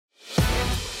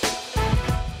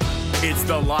It's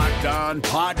the Locked On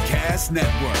Podcast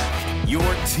Network, your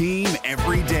team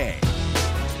every day.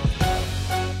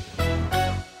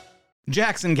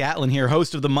 Jackson Gatlin here,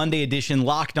 host of the Monday edition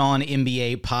Locked On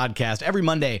NBA podcast. Every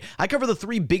Monday, I cover the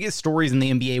three biggest stories in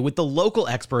the NBA with the local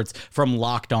experts from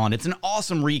Locked On. It's an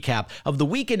awesome recap of the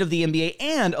weekend of the NBA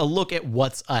and a look at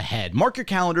what's ahead. Mark your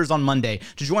calendars on Monday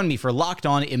to join me for Locked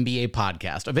On NBA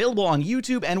podcast, available on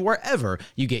YouTube and wherever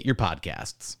you get your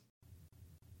podcasts.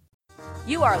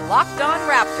 You are Locked On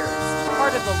Raptors,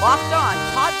 part of the Locked On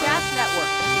Podcast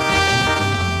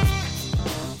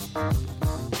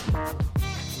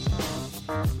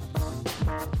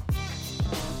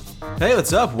Network. Hey,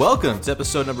 what's up? Welcome to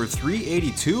episode number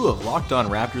 382 of Locked On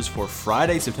Raptors for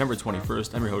Friday, September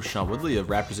 21st. I'm your host, Sean Woodley of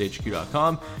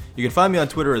RaptorsHQ.com. You can find me on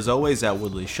Twitter, as always, at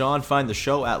WoodleySean. Find the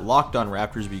show at Locked On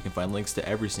Raptors, where you can find links to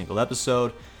every single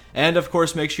episode. And, of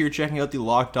course, make sure you're checking out the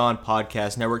Locked On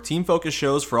Podcast Network team-focused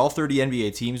shows for all 30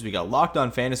 NBA teams. We got Locked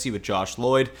On Fantasy with Josh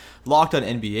Lloyd, Locked On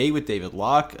NBA with David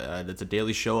Locke. That's a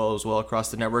daily show as well across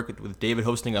the network, with David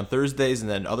hosting on Thursdays and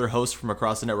then other hosts from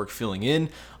across the network filling in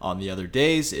on the other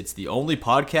days. It's the only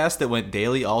podcast that went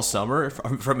daily all summer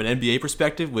from an NBA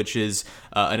perspective, which is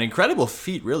an incredible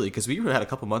feat, really, because we had a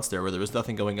couple months there where there was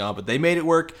nothing going on, but they made it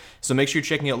work. So make sure you're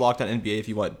checking out Locked On NBA if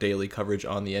you want daily coverage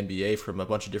on the NBA from a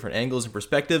bunch of different angles and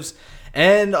perspectives.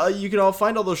 And you can all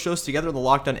find all those shows together on the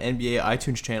Locked On NBA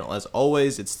iTunes channel. As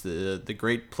always, it's the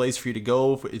great place for you to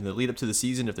go in the lead up to the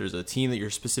season if there's a team that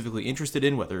you're specifically interested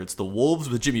in, whether it's the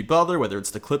Wolves with Jimmy Butler, whether it's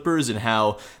the Clippers and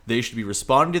how they should be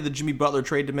responding to the Jimmy Butler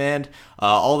trade demand.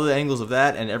 All the angles of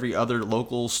that and every other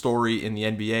local story in the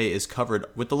NBA is covered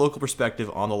with the local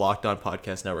perspective on the Locked On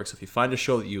Podcast Network. So if you find a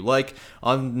show that you like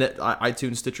on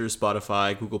iTunes, Stitcher,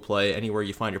 Spotify, Google Play, anywhere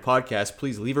you find your podcast,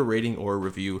 please leave a rating or a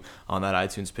review on that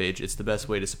iTunes page. It's the best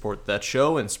way to support that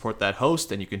show and support that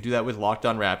host, and you can do that with Locked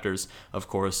On Raptors, of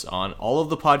course, on all of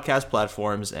the podcast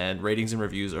platforms, and ratings and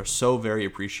reviews are so very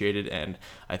appreciated, and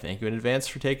I thank you in advance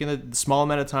for taking the small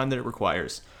amount of time that it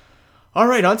requires. All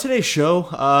right, on today's show,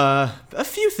 a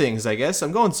few things, I guess.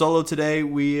 I'm going solo today.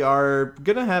 We are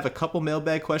going to have a couple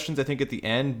mailbag questions, I think, at the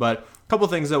end, but a couple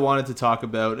things I wanted to talk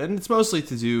about, and it's mostly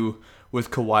to do with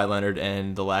Kawhi Leonard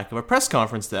and the lack of a press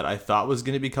conference that I thought was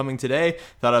going to be coming today.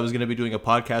 Thought I was going to be doing a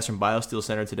podcast from BioSteel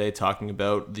Center today talking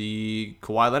about the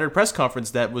Kawhi Leonard press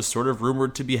conference that was sort of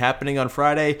rumored to be happening on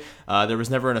Friday. There was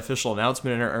never an official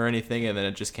announcement or anything, and then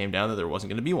it just came down that there wasn't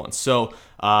going to be one. So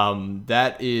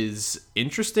that is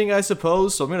interesting, I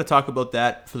suppose. So I'm going to talk about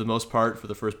that for the most part for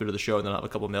the first bit of the show, and then I'll have a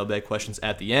couple mailbag questions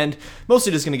at the end.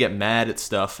 Mostly just going to get mad at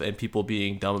stuff and people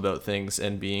being dumb about things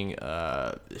and being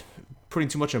putting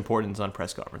too much importance on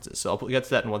press conferences. So I'll get to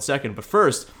that in 1 second. But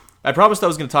first, I promised I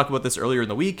was going to talk about this earlier in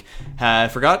the week. I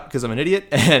forgot because I'm an idiot,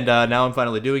 and now I'm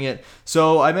finally doing it.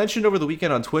 So I mentioned over the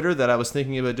weekend on Twitter that I was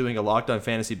thinking about doing a Locked On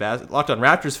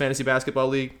Raptors Fantasy Basketball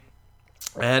League.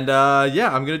 And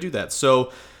yeah, I'm going to do that.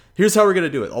 So here's how we're going to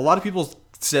do it. A lot of people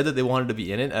said that they wanted to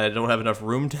be in it, and I don't have enough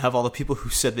room to have all the people who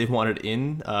said they wanted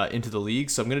into the league.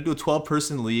 So I'm going to do a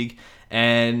 12-person league.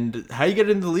 And how you get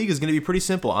into the league is going to be pretty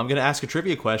simple. I'm going to ask a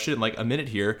trivia question in like a minute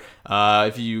here.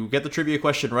 If you get the trivia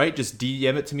question right, just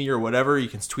DM it to me or whatever. You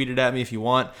can tweet it at me if you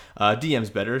want. DM's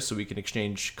better, so we can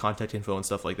exchange contact info and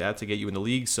stuff like that to get you in the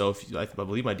league. So I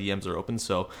believe my DMs are open,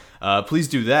 so please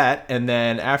do that. And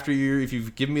then after if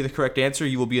you've given me the correct answer,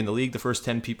 you will be in the league. The first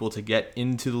 10 people to get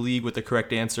into the league with the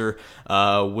correct answer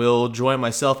will join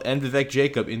myself and Vivek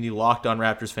Jacob in the Locked On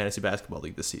Raptors Fantasy Basketball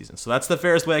League this season. So that's the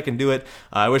fairest way I can do it.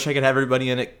 I wish I could have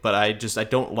everybody in it, but I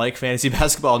don't like fantasy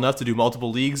basketball enough to do multiple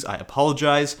leagues. I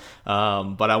apologize,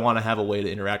 but I want to have a way to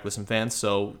interact with some fans.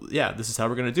 So yeah, this is how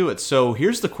we're going to do it. So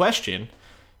here's the question.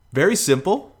 Very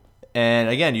simple. And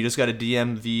again, you just got to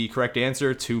DM the correct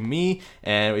answer to me.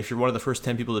 And if you're one of the first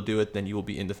 10 people to do it, then you will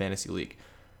be in the fantasy league.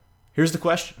 Here's the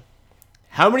question.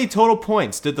 How many total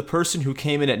points did the person who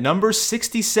came in at number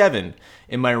 67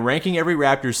 in my Ranking Every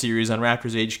Raptors series on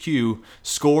Raptors HQ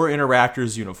score in a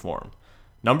Raptors uniform?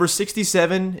 Number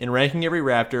 67 in Ranking Every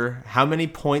Raptor, how many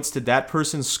points did that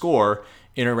person score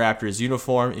in a Raptors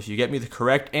uniform? If you get me the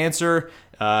correct answer,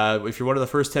 if you're one of the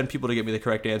first 10 people to get me the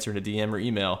correct answer in a DM or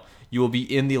email, you will be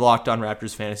in the Locked On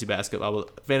Raptors Fantasy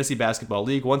Basketball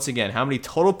League. Once again, how many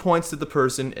total points did the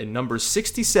person in number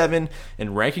 67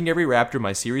 in Ranking Every Raptor,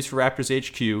 my series for Raptors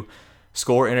HQ,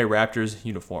 score in a Raptors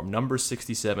uniform? Number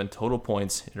 67 total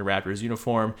points in a Raptors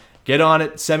uniform. Get on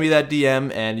it, send me that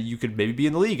DM, and you could maybe be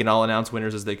in the league, and I'll announce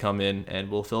winners as they come in, and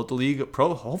we'll fill out the league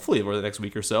hopefully over the next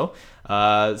week or so.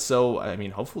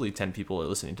 Hopefully 10 people are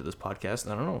listening to this podcast.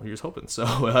 I don't know, here's hoping. So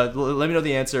let me know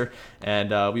the answer,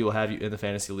 and we will have you in the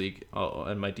fantasy league,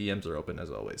 and my DMs are open as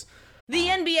always. The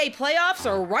NBA playoffs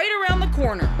are right around the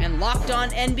corner, and Locked On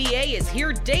NBA is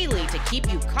here daily to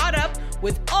keep you caught up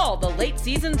with all the late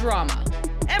season drama.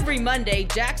 Every Monday,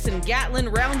 Jackson Gatlin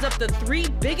rounds up the 3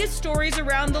 biggest stories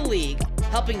around the league,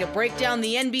 helping to break down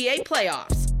the NBA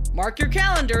playoffs. Mark your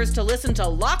calendars to listen to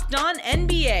Locked On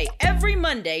NBA every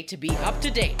Monday to be up to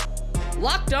date.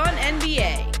 Locked On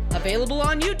NBA, available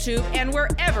on YouTube and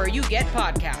wherever you get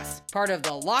podcasts. Part of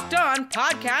the Locked On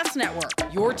Podcast Network,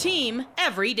 your team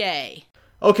every day.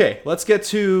 Okay, let's get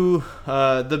to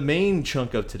the main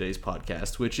chunk of today's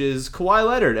podcast, which is Kawhi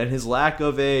Leonard and his lack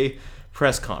of a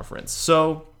press conference.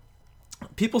 So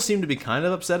people seem to be kind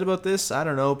of upset about this. I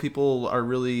don't know. People are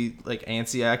really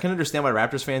antsy. I can understand why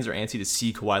Raptors fans are antsy to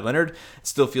see Kawhi Leonard. It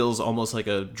still feels almost like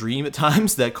a dream at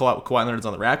times that Kawhi Leonard's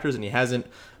on the Raptors, and he hasn't.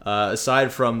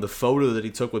 Aside from the photo that he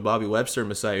took with Bobby Webster and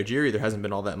Masai Ujiri, there hasn't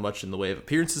been all that much in the way of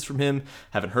appearances from him.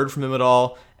 Haven't heard from him at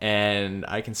all. And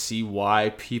I can see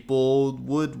why people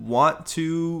would want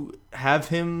to have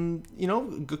him,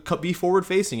 be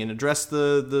forward-facing and address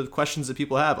the questions that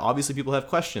people have. Obviously, people have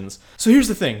questions. So here's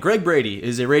the thing. Greg Brady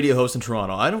is a radio host in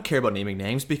Toronto. I don't care about naming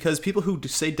names because people who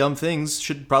say dumb things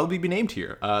should probably be named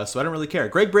here. So I don't really care.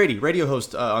 Greg Brady, radio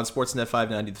host on Sportsnet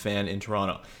 590 The Fan in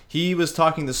Toronto. He was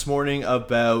talking this morning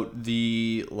about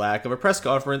the lack of a press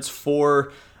conference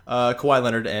for Kawhi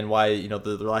Leonard and why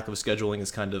the lack of scheduling is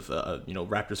kind of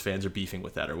Raptors fans are beefing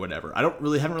with that or whatever. I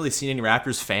haven't really seen any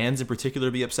Raptors fans in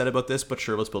particular be upset about this, but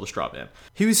sure, let's build a straw man.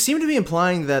 He seemed to be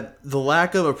implying that the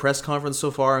lack of a press conference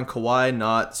so far and Kawhi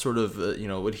not sort of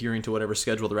adhering to whatever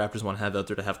schedule the Raptors want to have out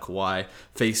there to have Kawhi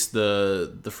face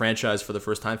the franchise for the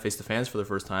first time, face the fans for the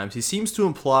first time. He seems to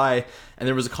imply, and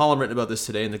there was a column written about this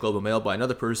today in the Globe and Mail by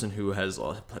another person who has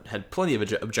had plenty of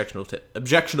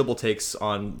objectionable takes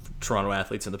on Toronto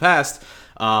athletes in the past.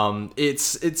 It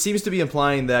seems to be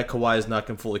implying that Kawhi is not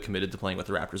fully committed to playing with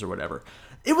the Raptors or whatever.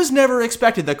 It was never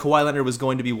expected that Kawhi Leonard was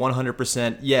going to be 100%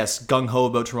 gung-ho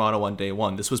about Toronto on day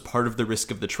one. This was part of the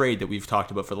risk of the trade that we've talked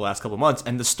about for the last couple of months.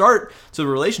 And the start to the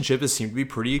relationship has seemed to be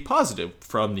pretty positive.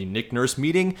 From the Nick Nurse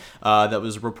meeting that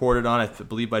was reported on, I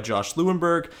believe, by Josh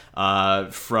Lewenberg,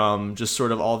 from just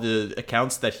sort of all the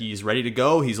accounts that he's ready to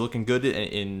go. He's looking good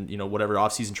in whatever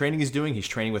offseason training he's doing. He's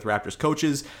training with Raptors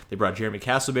coaches. They brought Jeremy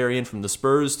Castleberry in from the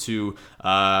Spurs to,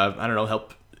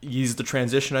 help ease the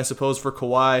transition, I suppose, for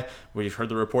Kawhi. We've heard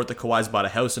the report that Kawhi's bought a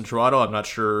house in Toronto. I'm not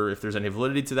sure if there's any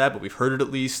validity to that, but we've heard it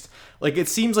at least. It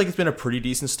seems like it's been a pretty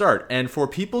decent start. And for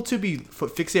people to be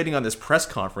fixating on this press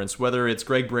conference, whether it's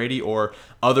Greg Brady or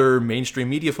other mainstream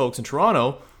media folks in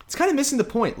Toronto, it's kind of missing the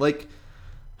point.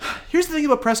 Here's the thing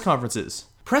about press conferences.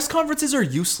 Press conferences are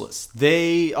useless.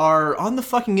 They are on the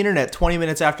fucking internet 20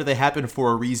 minutes after they happen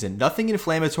for a reason. Nothing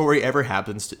inflammatory ever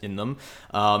happens in them.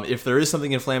 If there is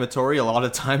something inflammatory, a lot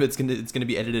of time it's gonna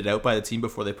be edited out by the team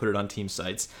before they put it on team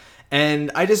sites.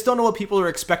 And I just don't know what people are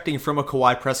expecting from a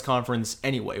Kawhi press conference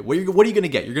anyway. What are you going to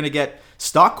get? You're going to get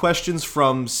stock questions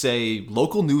from, say,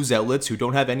 local news outlets who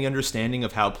don't have any understanding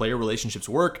of how player relationships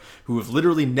work, who have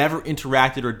literally never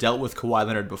interacted or dealt with Kawhi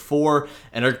Leonard before,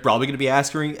 and are probably going to be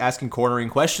asking cornering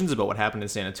questions about what happened in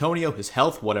San Antonio, his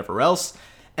health, whatever else.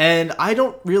 And I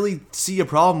don't really see a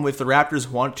problem if the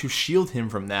Raptors want to shield him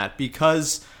from that,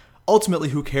 because ultimately,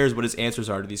 who cares what his answers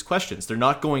are to these questions? They're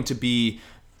not going to be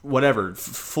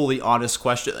fully honest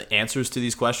answers to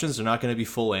these questions. They're not going to be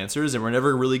full answers, and we're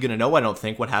never really going to know, I don't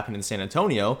think, what happened in San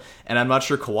Antonio. And I'm not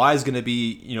sure Kawhi is going to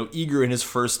be, eager in his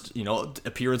first,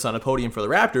 appearance on a podium for the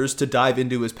Raptors to dive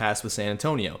into his past with San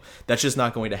Antonio. That's just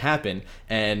not going to happen.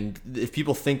 And if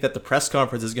people think that the press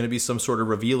conference is going to be some sort of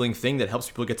revealing thing that helps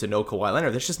people get to know Kawhi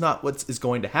Leonard, that's just not what is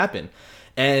going to happen.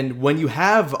 And when you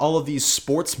have all of these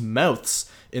sports mouths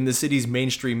in the city's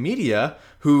mainstream media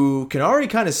who can already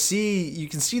kind of see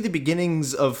the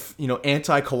beginnings of,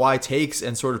 anti-Kawhi takes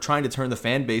and sort of trying to turn the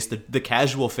fan base, the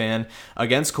casual fan,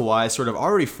 against Kawhi sort of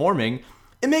already forming,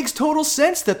 it makes total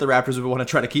sense that the Raptors would want to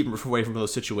try to keep him away from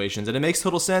those situations. And it makes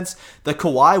total sense that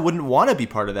Kawhi wouldn't want to be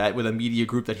part of that with a media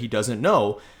group that he doesn't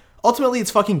know. Ultimately, it's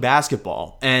fucking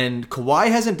basketball, and Kawhi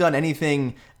hasn't done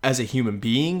anything as a human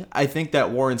being, I think,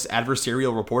 that warrants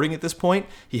adversarial reporting at this point.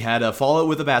 He had a fallout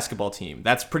with a basketball team.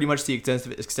 That's pretty much the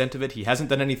extent of it. He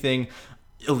hasn't done anything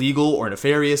illegal or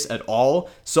nefarious at all.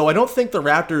 So I don't think the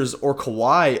Raptors or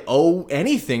Kawhi owe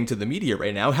anything to the media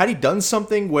right now. Had he done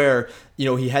something where,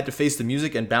 he had to face the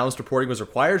music and balanced reporting was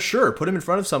required, sure, put him in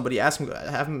front of somebody, have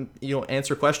him,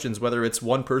 answer questions, whether it's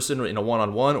one person in a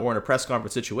one-on-one or in a press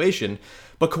conference situation.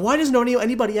 But Kawhi doesn't owe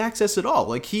anybody access at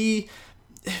all.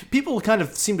 People kind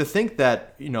of seem to think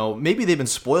that, maybe they've been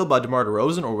spoiled by DeMar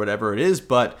DeRozan or whatever it is,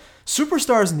 but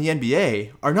superstars in the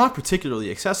NBA are not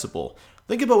particularly accessible.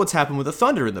 Think about what's happened with the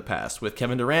Thunder in the past, with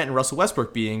Kevin Durant and Russell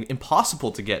Westbrook being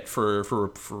impossible to get for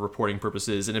reporting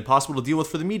purposes and impossible to deal with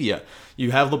for the media.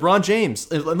 You have LeBron James.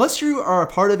 Unless you are a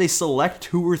part of a select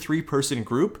 2 or 3 person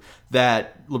group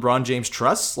that LeBron James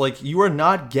trusts, like, you are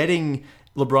not getting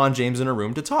LeBron James in a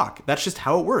room to talk. That's just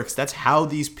how it works. That's how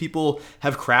these people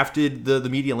have crafted the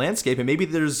media landscape. And maybe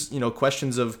there's,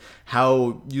 questions of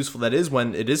how useful that is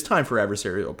when it is time for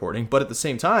adversarial reporting. But at the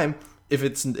same time,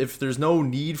 if there's no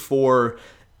need for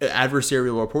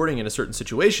adversarial reporting in a certain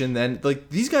situation, then like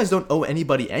these guys don't owe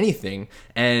anybody anything.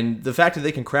 And the fact that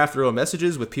they can craft their own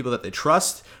messages with people that they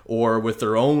trust or with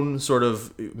their own sort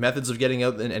of methods of getting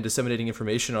out and disseminating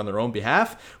information on their own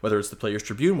behalf, whether it's the Players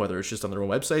Tribune, whether it's just on their own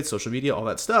website, social media, all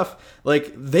that stuff,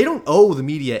 like they don't owe the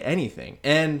media anything.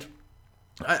 And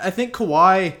I think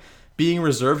Kawhi being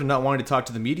reserved and not wanting to talk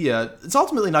to the media, it's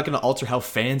ultimately not going to alter how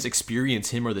fans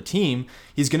experience him or the team.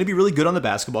 He's going to be really good on the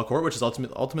basketball court, which is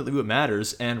ultimately what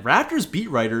matters. And Raptors beat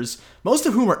writers, most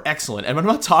of whom are excellent, and I'm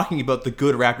not talking about the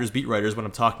good Raptors beat writers when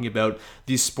I'm talking about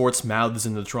these sports mouths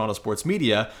in the Toronto sports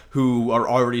media who are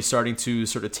already starting to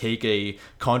sort of take a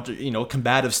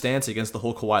combative stance against the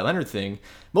whole Kawhi Leonard thing.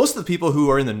 Most of the people who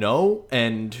are in the know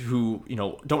and who,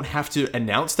 don't have to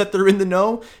announce that they're in the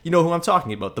know, you know who I'm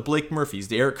talking about. The Blake Murphys,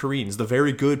 the Eric Kareens, the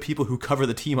very good people who cover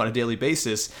the team on a daily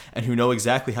basis and who know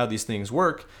exactly how these things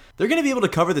work. They're going to be able to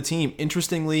cover the team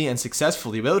interestingly and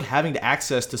successfully without having to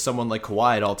access to someone like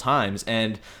Kawhi at all times.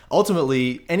 And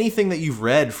ultimately, anything that you've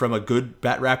read from a good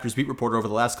Raptors beat reporter over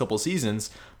the last couple of seasons,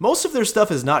 most of their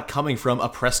stuff is not coming from a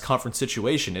press conference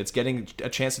situation. It's getting a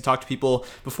chance to talk to people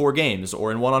before games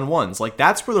or in one-on-ones. Like,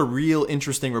 that's where the real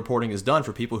interesting reporting is done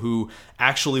for people who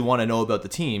actually want to know about the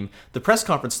team. The press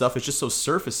conference stuff is just so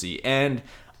surfacey. And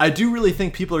I do really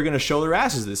think people are going to show their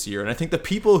asses this year. And I think the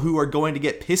people who are going to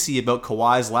get pissy about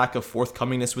Kawhi's lack of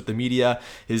forthcomingness with the media,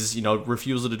 his,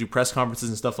 refusal to do press conferences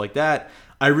and stuff like that,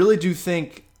 I really do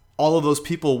think all of those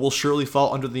people will surely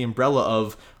fall under the umbrella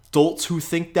of dolts who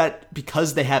think that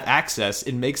because they have access,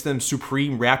 it makes them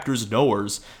supreme Raptors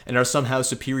knowers and are somehow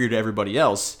superior to everybody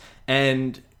else.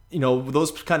 And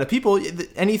those kind of people,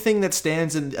 anything that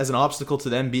stands as an obstacle to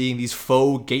them being these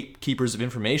faux gatekeepers of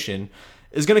information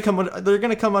is going to come. They're going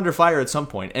to come under fire at some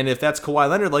point. And if that's Kawhi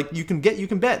Leonard, like you can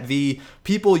bet the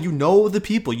people,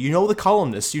 the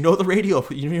columnists,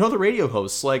 the radio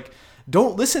hosts, like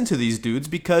don't listen to these dudes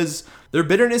because their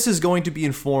bitterness is going to be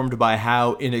informed by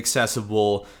how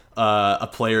inaccessible a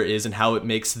player is and how it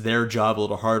makes their job a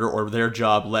little harder or their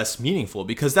job less meaningful,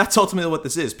 because that's ultimately what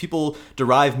this is. People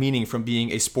derive meaning from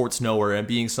being a sports knower and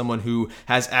being someone who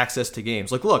has access to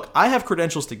games. Like, look, I have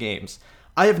credentials to games.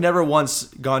 I have never once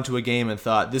gone to a game and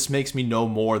thought, this makes me know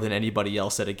more than anybody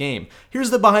else at a game. Here's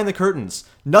the behind the curtains.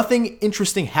 Nothing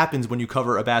interesting happens when you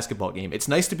cover a basketball game. It's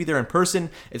nice to be there in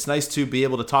person. It's nice to be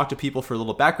able to talk to people for a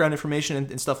little background information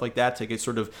and stuff like that to get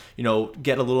sort of,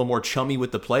 get a little more chummy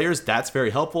with the players. That's very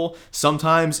helpful.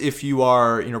 Sometimes if you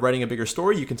are, writing a bigger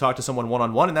story, you can talk to someone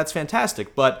one-on-one, and that's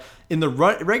fantastic. But in the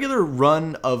regular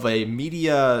run of a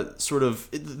media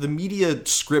the media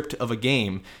script of a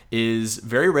game is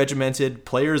very regimented.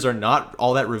 Players are not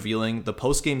all that revealing. The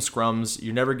post-game scrums,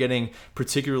 you're never getting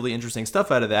particularly interesting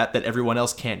stuff out of that everyone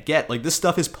else can't get. Like, this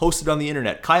stuff is posted on the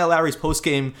internet. Kyle Lowry's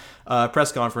post-game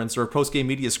press conference or post-game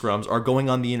media scrums are going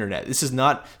on the internet. This is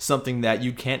not something that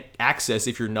you can't access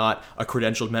if you're not a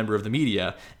credentialed member of the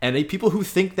media. And people who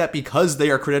think that because they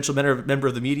are a credentialed member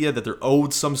of the media that they're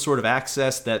owed some sort of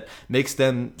access that makes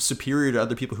them superior to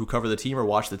other people who cover the team or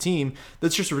watch the team,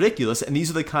 that's just ridiculous. And these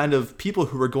are the kind of people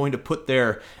who are going to put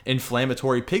their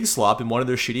inflammatory pig slop in one of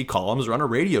their shitty columns or on a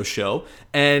radio show,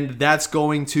 and that's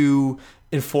going to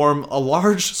inform a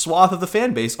large swath of the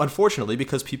fan base, unfortunately,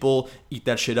 because people eat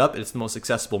that shit up. It's the most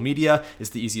accessible media. It's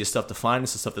the easiest stuff to find.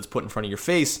 It's the stuff that's put in front of your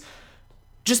face.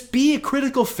 Just be a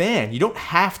critical fan. You don't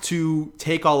have to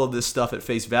take all of this stuff at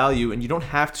face value, and you don't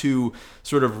have to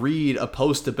sort of read a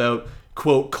post about,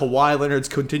 quote, Kawhi Leonard's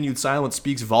continued silence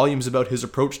speaks volumes about his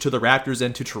approach to the Raptors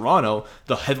and to Toronto,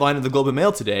 the headline of the Globe and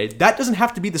Mail today. That doesn't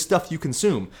have to be the stuff you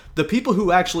consume. The people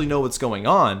who actually know what's going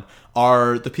on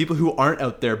are the people who aren't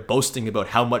out there boasting about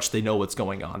how much they know what's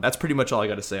going on. That's pretty much all I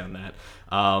got to say on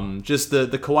that. Just the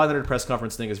Kawhi Leonard press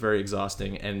conference thing is very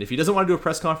exhausting. And if he doesn't want to do a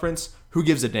press conference, who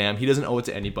gives a damn? He doesn't owe it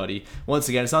to anybody. Once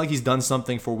again, it's not like he's done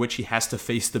something for which he has to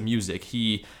face the music.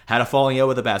 He had a falling out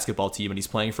with a basketball team, and he's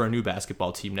playing for a new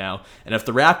basketball team now. And if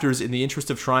the Raptors, in the interest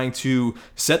of trying to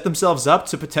set themselves up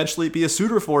to potentially be a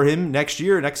suitor for him next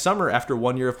summer, after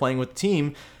 1 year of playing with the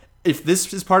team, if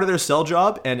this is part of their sell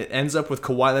job and it ends up with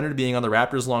Kawhi Leonard being on the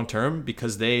Raptors long term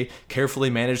because they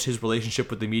carefully managed his relationship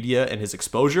with the media and his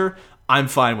exposure, I'm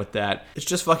fine with that. It's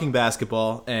just fucking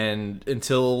basketball, and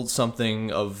until something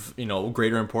of,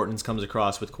 greater importance comes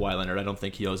across with Kawhi Leonard, I don't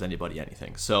think he owes anybody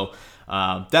anything. So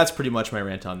that's pretty much my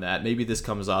rant on that. Maybe this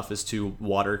comes off as too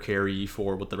water carry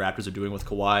for what the Raptors are doing with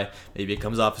Kawhi. Maybe it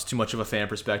comes off as too much of a fan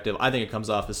perspective. I think it comes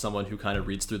off as someone who kind of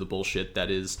reads through the bullshit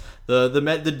that is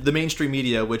the mainstream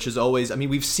media, which is always,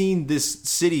 we've seen this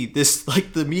city,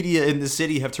 the media in this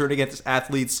city have turned against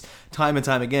athletes time and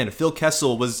time again. Phil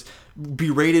Kessel was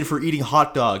berated for eating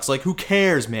hot dogs. Like, who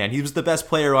cares, man? He was the best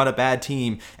player on a bad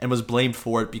team and was blamed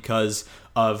for it because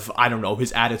of, I don't know,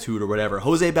 his attitude or whatever.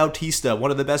 Jose Bautista,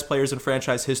 one of the best players in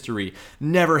franchise history,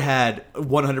 never had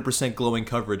 100% glowing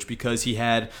coverage because he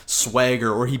had swagger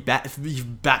or he bat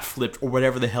flipped or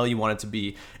whatever the hell you want it to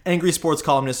be. Angry sports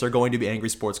columnists are going to be angry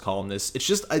sports columnists.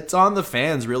 It's on the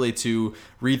fans really to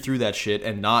read through that shit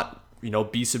and not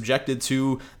be subjected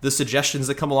to the suggestions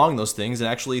that come along those things, and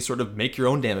actually sort of make your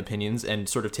own damn opinions and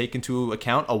sort of take into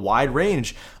account a wide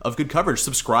range of good coverage.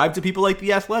 Subscribe to people like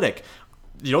The Athletic.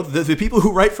 The people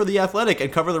who write for The Athletic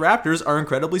and cover the Raptors are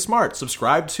incredibly smart.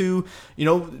 Subscribe to,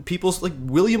 people like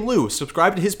William Liu.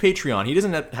 Subscribe to his Patreon. He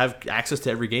doesn't have access to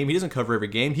every game. He doesn't cover every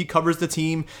game. He covers the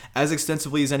team as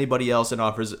extensively as anybody else and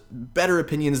offers better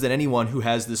opinions than anyone who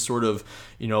has this sort of,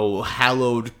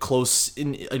 hallowed,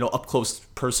 up close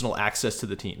personal access to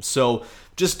the team. So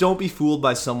just don't be fooled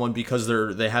by someone because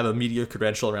they have a media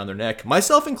credential around their neck,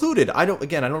 myself included. I don't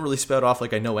really spout off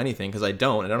like I know anything, because I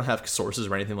don't have sources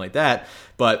or anything like that.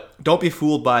 But don't be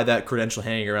fooled by that credential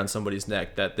hanging around somebody's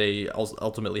neck, that they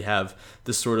ultimately have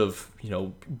this sort of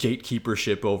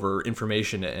gatekeepership over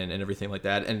information and everything like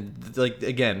that. And like,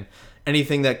 again,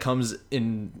 anything that comes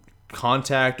in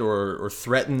contact or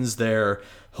threatens their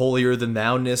holier than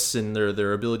thou-ness and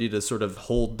their ability to sort of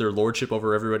hold their lordship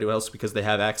over everybody else because they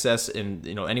have access, and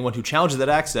anyone who challenges that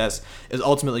access is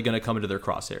ultimately going to come into their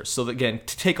crosshairs. So again,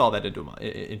 to take all that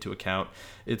into account,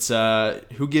 it's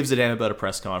who gives a damn about a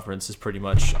press conference is pretty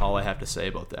much all I have to say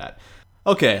about that.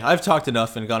 Okay, I've talked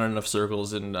enough and gone in enough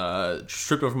circles and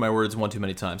tripped over my words one too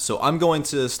many times. So I'm going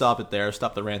to stop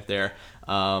the rant there.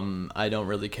 I don't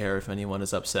really care if anyone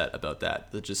is upset about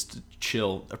that. Just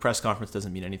chill. A press conference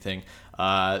doesn't mean anything.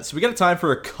 So we got time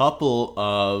for a couple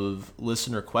of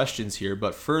listener questions here.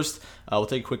 But first, we'll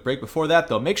take a quick break. Before that,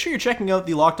 though, make sure you're checking out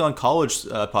the Locked On College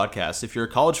podcast. If you're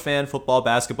a college fan, football,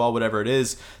 basketball, whatever it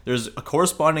is, there's a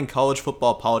corresponding college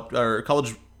football or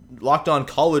college Locked On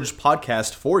College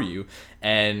podcast for you.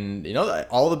 And,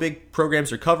 all the big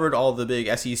programs are covered, all the big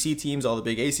SEC teams, all the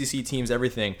big ACC teams,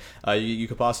 everything you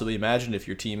could possibly imagine. If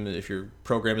your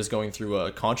program is going through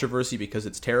a controversy because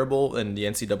it's terrible and the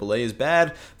NCAA is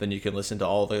bad, then you can listen to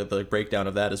all the breakdown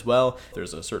of that as well. If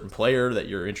there's a certain player that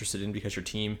you're interested in because your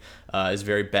team is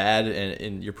very bad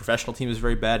and your professional team is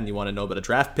very bad and you want to know about a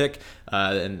draft pick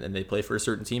and they play for a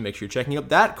certain team, make sure you're checking out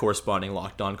that corresponding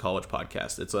Locked On College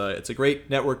podcast. It's a great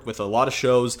network with a lot of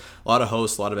shows, a lot of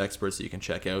hosts, a lot of experts that you can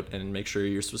check out, and make sure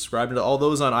you're subscribing to all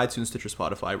those on iTunes, Stitcher,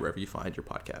 Spotify, wherever you find your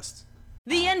podcasts.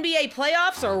 The NBA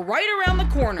playoffs are right around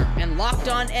the corner, and Locked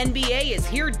On NBA is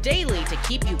here daily to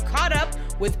keep you caught up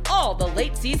with all the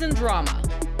late season drama.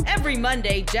 Every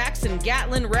Monday, Jackson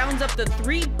Gatlin rounds up the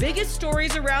 3 biggest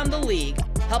stories around the league,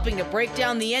 helping to break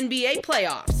down the NBA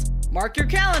playoffs. Mark your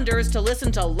calendars to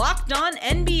listen to Locked On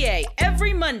NBA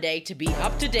every Monday to be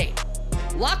up to date.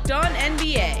 Locked On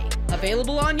NBA,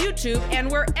 available on YouTube and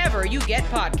wherever you get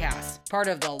podcasts. Part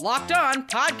of the Locked On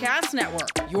Podcast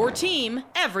Network, your team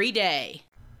every day.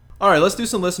 All right, let's do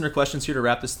some listener questions here to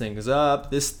wrap this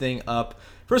thing up.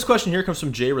 First question here comes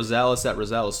from Jay Rosales at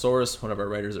Rosalosaurus, one of our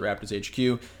writers at Raptors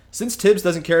HQ. Since Tibbs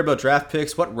doesn't care about draft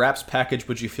picks, what Raps package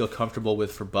would you feel comfortable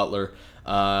with for Butler?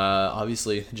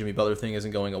 Obviously, the Jimmy Butler thing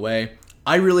isn't going away.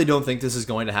 I really don't think this is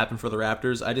going to happen for the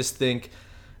Raptors. I just think,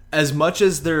 as much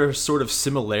as there are sort of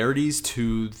similarities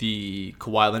to the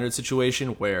Kawhi Leonard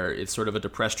situation, where it's sort of a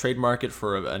depressed trade market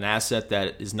for an asset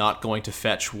that is not going to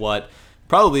fetch what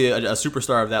probably a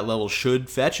superstar of that level should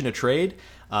fetch in a trade,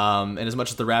 and as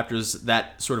much as the Raptors,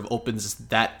 that sort of opens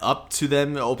that up to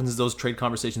them, opens those trade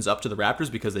conversations up to the Raptors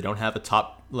because they don't have a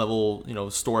top level,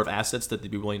 store of assets that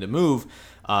they'd be willing to move.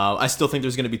 I still think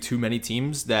there's going to be too many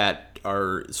teams that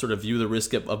are sort of view the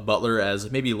risk of Butler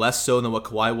as maybe less so than what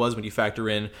Kawhi was when you factor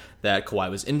in that Kawhi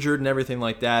was injured and everything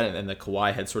like that, and that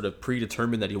Kawhi had sort of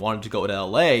predetermined that he wanted to go to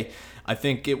LA. I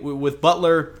think with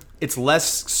Butler, it's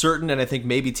less certain, and I think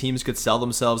maybe teams could sell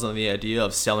themselves on the idea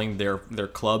of selling their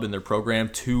club and their program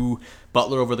to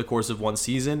Butler over the course of one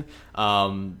season.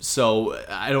 So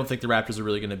I don't think the Raptors are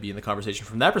really going to be in the conversation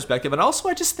from that perspective. And also,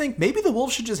 I just think maybe the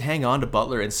Wolves should just hang on to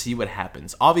Butler and see what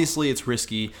happens. Obviously, it's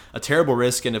risky, a terrible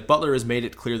risk, and if Butler has made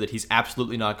it clear that he's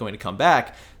absolutely not going to come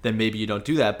back, then maybe you don't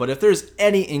do that. But if there's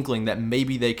any inkling that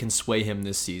maybe they can sway him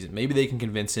this season, maybe they can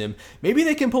convince him, maybe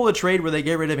they can pull a trade where they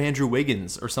get rid of Andrew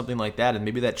Wiggins or something like that, and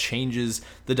maybe that changes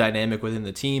the dynamic within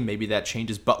the team, maybe that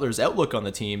changes Butler's outlook on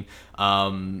the team.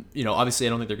 Obviously I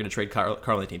don't think they're going to trade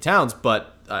Karl-Anthony Towns,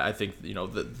 but I think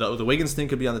the Wiggins thing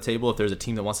could be on the table if there's a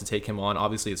team that wants to take him on.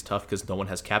 Obviously it's tough because no one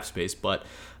has cap space, but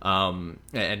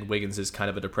and Wiggins is kind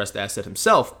of a depressed asset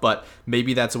himself, but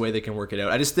maybe that's a way they can work it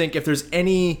out. I just think if there's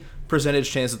any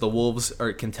percentage chance that the Wolves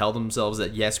can tell themselves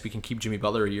that yes, we can keep Jimmy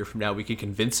Butler a year from now, we can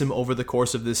convince him over the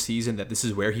course of this season that this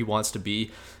is where he wants to be,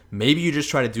 maybe you just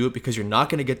try to do it because you're not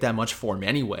going to get that much for him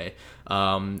anyway.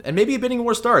 And maybe a bidding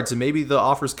war starts, and maybe the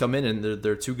offers come in and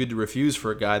they're too good to refuse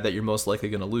for a guy that you're most likely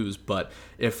going to lose. But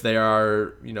if they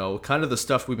are, kind of the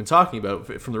stuff we've been talking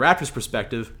about from the Raptors'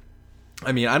 perspective,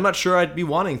 I mean, I'm not sure I'd be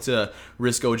wanting to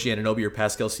risk OG Anunoby or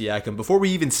Pascal Siakam before we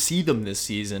even see them this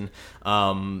season.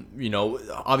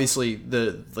 Obviously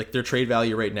their trade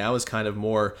value right now is kind of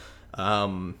more,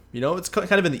 it's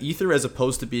kind of in the ether as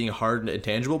opposed to being hard and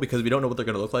intangible because we don't know what they're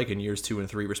going to look like in years 2 and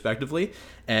 3 respectively.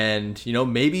 And,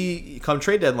 maybe come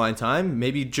trade deadline time,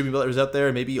 maybe Jimmy Butler's out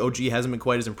there, maybe OG hasn't been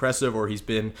quite as impressive or he's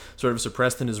been sort of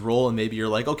suppressed in his role, and maybe you're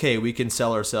like, okay, we can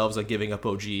sell ourselves on giving up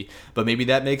OG, but maybe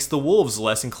that makes the Wolves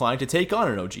less inclined to take on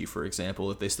an OG, for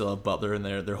example, if they still have Butler and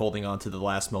they're holding on to the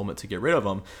last moment to get rid of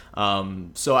him.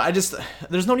 So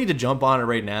there's no need to jump on it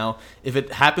right now. If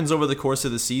it happens over the course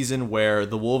of the season where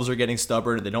the Wolves are getting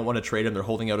stubborn and they don't want to trade him, they're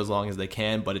holding out as long as they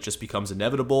can, but it just becomes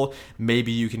inevitable,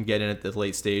 maybe you can get in at the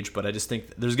late stage. But I just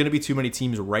think there's going to be too many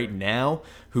teams right now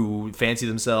who fancy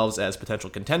themselves as potential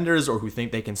contenders or who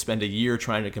think they can spend a year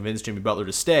trying to convince Jimmy Butler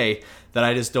to stay, that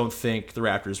I just don't think the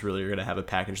Raptors really are going to have a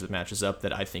package that matches up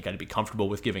that I think I'd be comfortable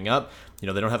with giving up. They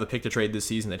don't have a pick to trade this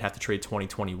season. They'd have to trade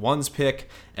 2021's pick,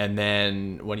 and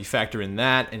then when you factor in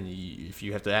that, and if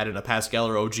you have to add in a Pascal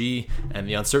or OG and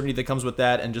the uncertainty that comes with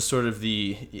that, and just sort of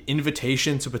the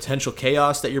invitation to potential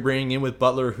chaos that you're bringing in with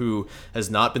Butler, who has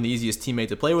not been the easiest teammate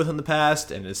to play with in the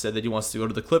past and has said that he wants to go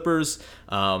to the Clippers,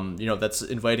 that's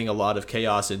inviting a lot of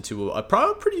chaos into a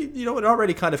pretty, an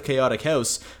already kind of chaotic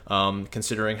house,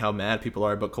 considering how mad people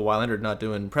are about Kawhi Leonard not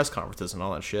doing press conferences and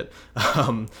all that shit.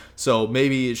 So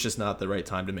maybe it's just not the right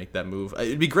time to make that move.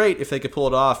 It'd be great if they could pull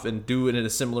it off and do it in a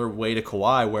similar way to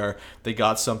Kawhi, where they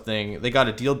got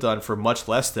a deal done for much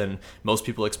less than most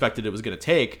people expected it was going to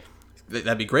take.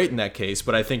 That'd be great in that case,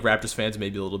 but I think Raptors fans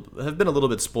have been a little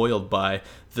bit spoiled by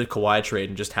the Kawhi trade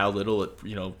and just how little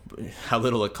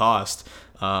it cost.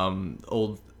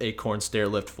 Old Acorn stair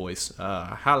lift voice,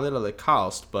 how little it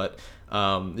cost. But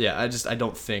I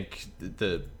don't think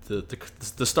the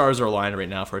stars are aligned right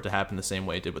now for it to happen the same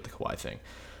way it did with the Kawhi thing.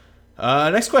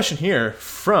 Next question here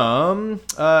from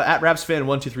at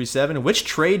RapsFan1237. Which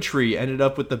trade tree ended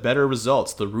up with the better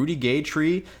results? The Rudy Gay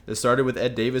tree that started with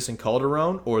Ed Davis and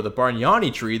Calderon, or the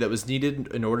Bargnani tree that was needed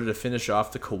in order to finish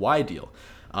off the Kawhi deal?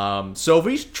 So if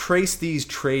we trace these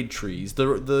trade trees,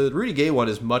 the Rudy Gay one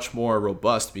is much more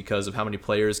robust because of how many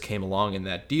players came along in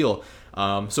that deal.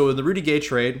 So in the Rudy Gay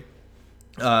trade,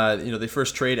 they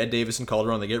first trade Ed Davis and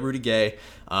Calderon. They get Rudy Gay.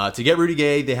 To get Rudy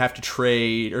Gay, they have to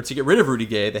trade, or to get rid of Rudy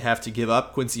Gay, they have to give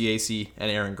up Quincy Acey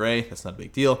and Aaron Gray. That's not a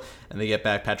big deal. And they get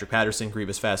back Patrick Patterson,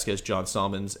 Grievous Vasquez, John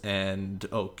Salmons, and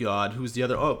oh god, who's the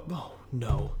other? Oh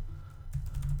no.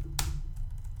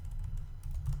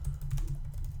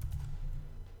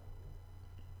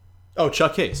 Oh,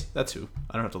 Chuck Hayes. That's who.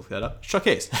 I don't have to look that up. Chuck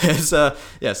Hayes. So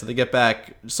they get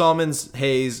back Salmons,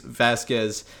 Hayes,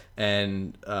 Vasquez,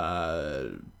 and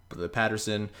the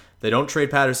Patterson. They don't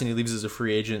trade Patterson. He leaves as a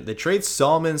free agent. They trade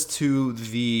Salmons to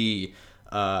the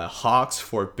Hawks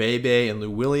for Bebe and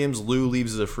Lou Williams. Lou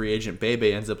leaves as a free agent.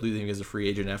 Bebe ends up leaving as a free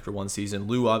agent after one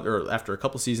season. After a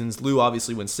couple seasons. Lou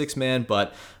obviously wins six man,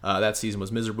 but that season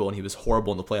was miserable and he was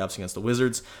horrible in the playoffs against the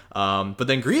Wizards. But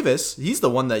then Grievous, he's the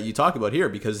one that you talk about here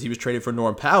because he was traded for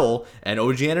Norm Powell and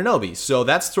OG Anunoby. So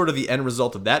that's sort of the end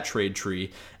result of that trade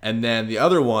tree. And then the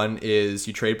other one is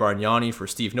you trade Bargnani for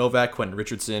Steve Novak, Quentin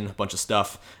Richardson, a bunch of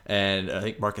stuff, and I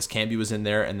think Marcus Camby was in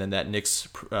there, and then that Knicks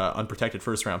unprotected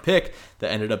first-round pick that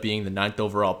ended up being the 9th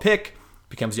overall pick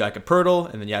becomes Jakob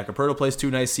Poeltl, and then Jakob Poeltl plays 2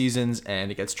 nice seasons,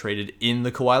 and it gets traded in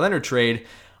the Kawhi Leonard trade.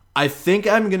 I think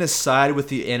I'm going to side with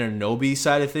the Anunoby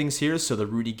side of things here, so the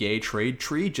Rudy Gay trade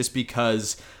tree, just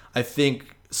because I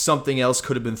think something else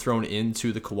could have been thrown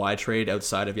into the Kawhi trade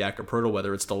outside of Jakob Poeltl,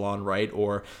 whether it's DeLon Wright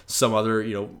or some other,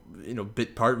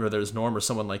 bit part, whether there's Norm or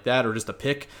someone like that, or just a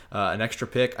pick, an extra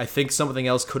pick. I think something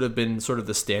else could have been sort of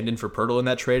the stand-in for Poeltl in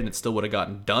that trade, and it still would have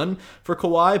gotten done for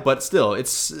Kawhi. But still,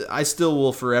 I still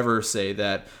will forever say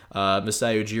that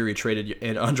Masai Ujiri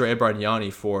traded Andre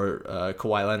Bargnani for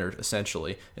Kawhi Leonard,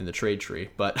 essentially, in the trade tree.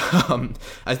 But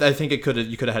I think you could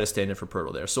have had a stand-in for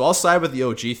Poeltl there. So I'll side with the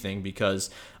OG thing, because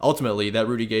ultimately that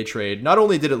Rudy Gay trade, not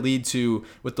only did it lead to,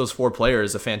 with those 4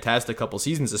 players, a fantastic couple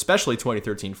seasons, especially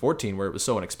 2013-14, where it was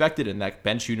so unexpected and that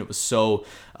bench unit was so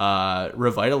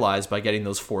revitalized by getting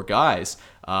those 4 guys.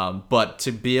 But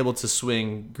to be able to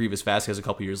swing Grievous Vasquez a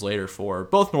couple years later for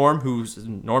both Norm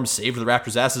saved the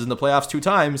Raptors' asses in the playoffs 2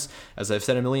 times, as I've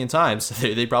said a million times.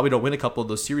 They probably don't win a couple of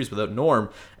those series without Norm.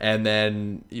 And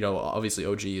then, obviously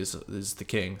OG is the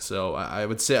king. So I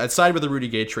would say I'd side with the Rudy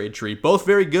Gay trade tree. Both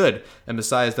very good. And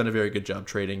Masai has done a very good job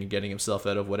trading and getting himself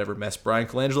out of whatever mess Brian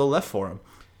Colangelo left for him.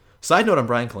 Side note on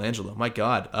Brian Colangelo, my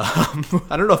God.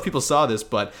 I don't know if people saw this,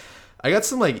 but I got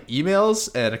some emails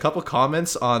and a couple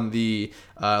comments on the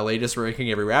latest Ranking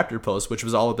Every Raptor post, which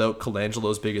was all about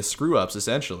Colangelo's biggest screw-ups,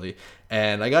 essentially.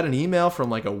 And I got an email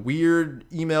from a weird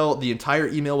email. The entire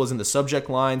email was in the subject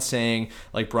line saying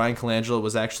Brian Colangelo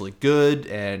was actually good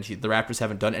and the Raptors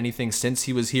haven't done anything since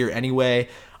he was here anyway.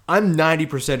 I'm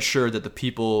 90% sure that the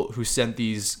people who sent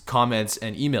these comments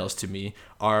and emails to me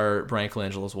are Brian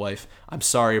Colangelo's wife. I'm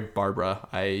sorry, Barbara.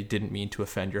 I didn't mean to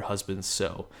offend your husband,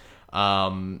 so...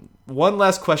 one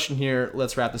last question here.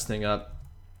 Let's wrap this thing up.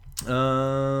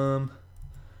 Who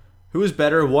is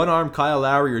better, one-armed Kyle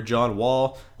Lowry or John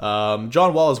Wall?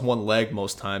 John Wall has 1 leg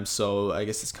most times, so I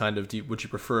guess it's kind of, would you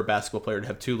prefer a basketball player to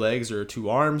have 2 legs or 2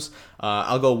 arms?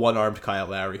 I'll go one-armed Kyle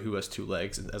Lowry, who has 2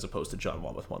 legs, as opposed to John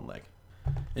Wall with 1 leg.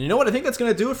 And you know what? I think that's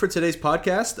going to do it for today's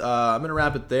podcast. I'm going to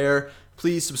wrap it there.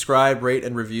 Please subscribe, rate,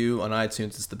 and review on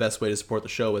iTunes. It's the best way to support the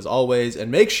show, as always. And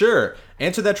make sure,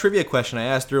 answer that trivia question I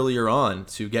asked earlier on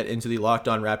to get into the Locked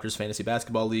On Raptors Fantasy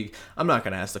Basketball League. I'm not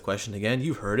going to ask the question again.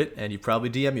 You've heard it, and you've probably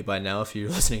DM'd me by now if you're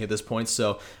listening at this point.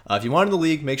 So if you want in the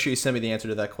league, make sure you send me the answer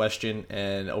to that question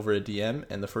and over a DM.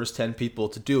 And the first 10 people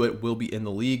to do it will be in the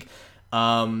league.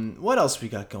 What else we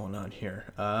got going on here?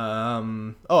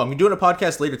 I'm doing a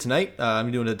podcast later tonight.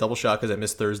 I'm doing a double shot because I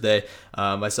missed Thursday.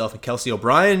 Myself and Kelsey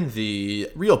O'Brien, the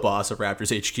real boss of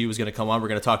Raptors HQ, is going to come on. We're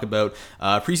going to talk about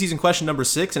preseason question number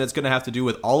 6, and it's going to have to do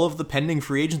with all of the pending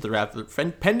free agents the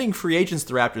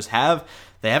Raptors have.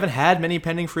 They haven't had many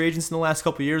pending free agents in the last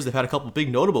couple of years. They've had a couple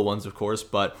big notable ones, of course,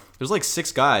 but there's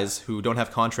 6 guys who don't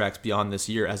have contracts beyond this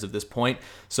year as of this point.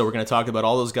 So we're going to talk about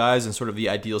all those guys and sort of the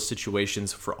ideal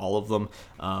situations for all of them.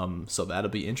 So that'll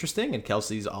be interesting, and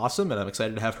Kelsey's awesome, and I'm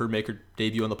excited to have her make her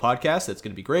debut on the podcast. That's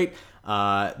going to be great.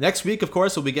 Next week, of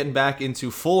course, we'll be getting back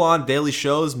into full-on daily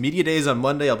shows. Media Days on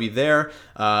Monday, I'll be there,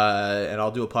 and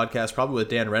I'll do a podcast probably with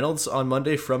Dan Reynolds on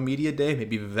Monday from Media Day.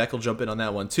 Maybe Vivek will jump in on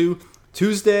that one too.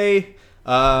 Tuesday...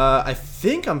 I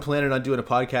think I'm planning on doing a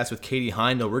podcast with Katie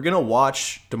Heindel. We're going to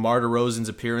watch DeMar DeRozan's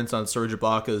appearance on Serge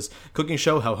Ibaka's cooking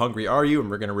show, How Hungry Are You? And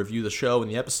we're going to review the show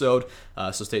and the episode,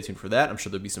 so stay tuned for that. I'm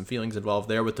sure there'll be some feelings involved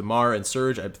there with DeMar and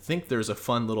Serge. I think there's a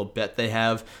fun little bet they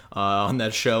have on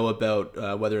that show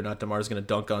about whether or not DeMar is going to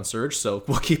dunk on Serge, so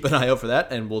we'll keep an eye out for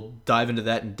that, and we'll dive into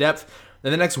that in depth.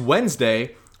 Then the next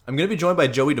Wednesday... I'm going to be joined by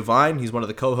Joey Devine. He's one of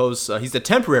the co-hosts. He's the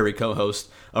temporary co-host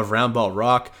of Roundball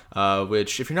Rock,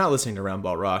 which, if you're not listening to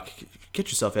Roundball Rock, get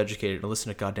yourself educated and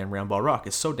listen to goddamn Roundball Rock.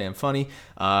 It's so damn funny.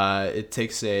 It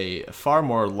takes a far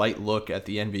more light look at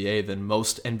the NBA than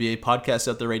most NBA podcasts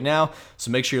out there right now,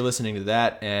 so make sure you're listening to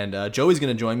that. And Joey's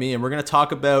going to join me, and we're going to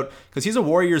talk about, because he's a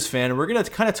Warriors fan, and we're going to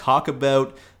kind of talk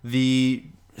about the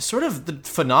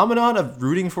phenomenon of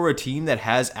rooting for a team that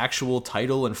has actual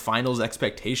title and finals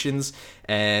expectations,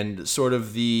 and sort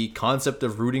of the concept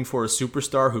of rooting for a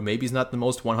superstar who maybe is not the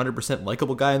most 100%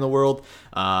 likable guy in the world,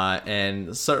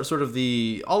 and sort of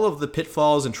all of the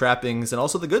pitfalls and trappings, and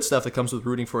also the good stuff that comes with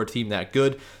rooting for a team that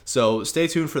good. So stay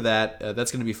tuned for that.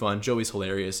 That's going to be fun. Joey's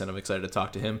hilarious, and I'm excited to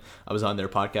talk to him. I was on their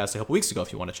podcast a couple weeks ago.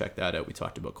 If you want to check that out, we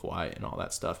talked about Kawhi and all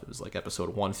that stuff. It was episode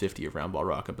 150 of Roundball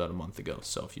Rock about a month ago.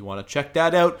 So if you want to check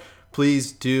that out,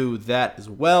 please do that as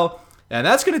well. And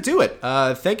that's going to do it.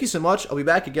 Thank you so much. I'll be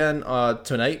back again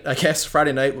tonight, I guess,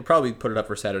 Friday night. We'll probably put it up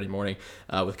for Saturday morning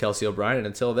with Kelsey O'Brien. And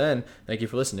until then, thank you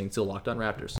for listening to Locked On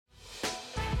Raptors.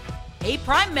 Hey,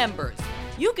 Prime members,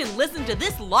 you can listen to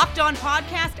this Locked On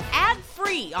podcast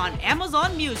ad-free on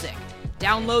Amazon Music.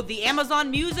 Download the Amazon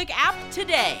Music app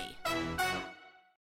today.